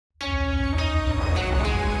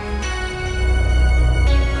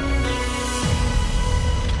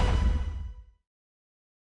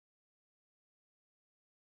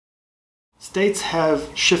states have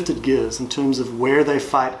shifted gears in terms of where they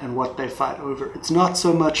fight and what they fight over. It's not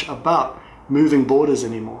so much about moving borders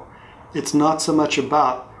anymore. It's not so much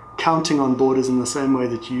about counting on borders in the same way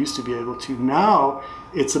that you used to be able to. Now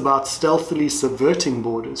it's about stealthily subverting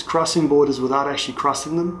borders, crossing borders without actually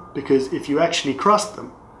crossing them, because if you actually crossed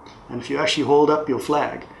them, and if you actually hauled up your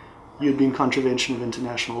flag, you'd be in contravention of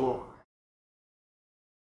international law.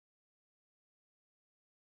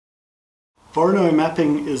 Voronoi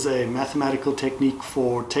mapping is a mathematical technique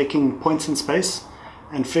for taking points in space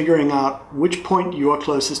and figuring out which point you are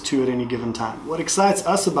closest to at any given time. What excites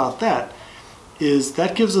us about that is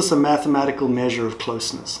that gives us a mathematical measure of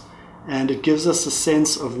closeness, and it gives us a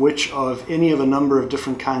sense of which of any of a number of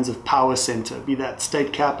different kinds of power center, be that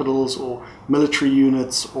state capitals or military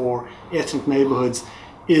units or ethnic neighborhoods,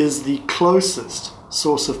 is the closest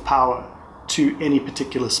source of power to any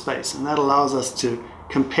particular space. And that allows us to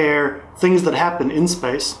compare things that happen in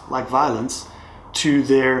space, like violence, to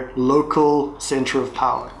their local center of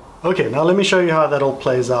power. Okay, now let me show you how that all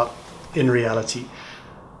plays out in reality.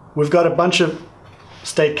 We've got a bunch of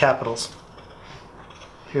state capitals.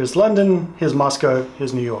 Here's London, here's Moscow,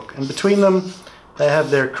 here's New York. And between them, they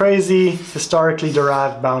have their crazy, historically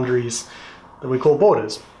derived boundaries that we call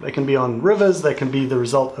borders. They can be on rivers, they can be the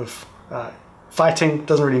result of fighting,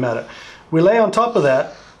 doesn't really matter. We lay on top of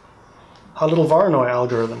that our little Voronoi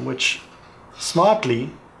algorithm, which smartly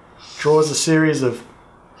draws a series of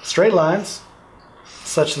straight lines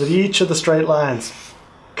such that each of the straight lines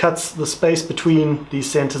cuts the space between these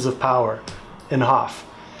centers of power in half.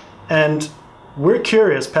 And we're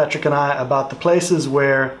curious, Patrick and I, about the places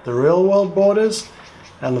where the real world borders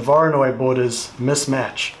and the Voronoi borders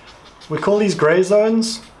mismatch. We call these gray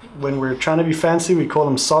zones. When we're trying to be fancy, we call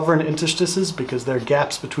them sovereign interstices because they're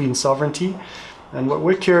gaps between sovereignty. And what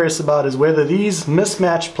we're curious about is whether these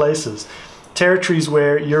mismatched places, territories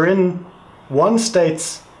where you're in one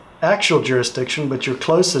state's actual jurisdiction but you're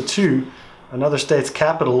closer to another state's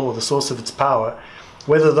capital or the source of its power,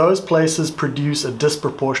 whether those places produce a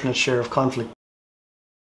disproportionate share of conflict.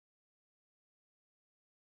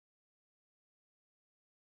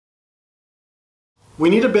 We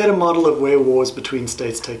need a better model of where wars between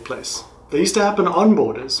states take place. They used to happen on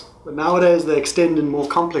borders, but nowadays they extend in more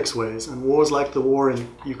complex ways, and wars like the war in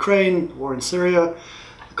Ukraine, war in Syria,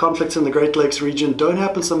 the conflicts in the Great Lakes region don't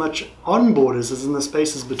happen so much on borders as in the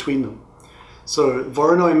spaces between them. So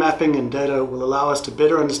Voronoi mapping and data will allow us to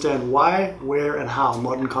better understand why, where, and how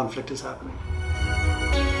modern conflict is happening.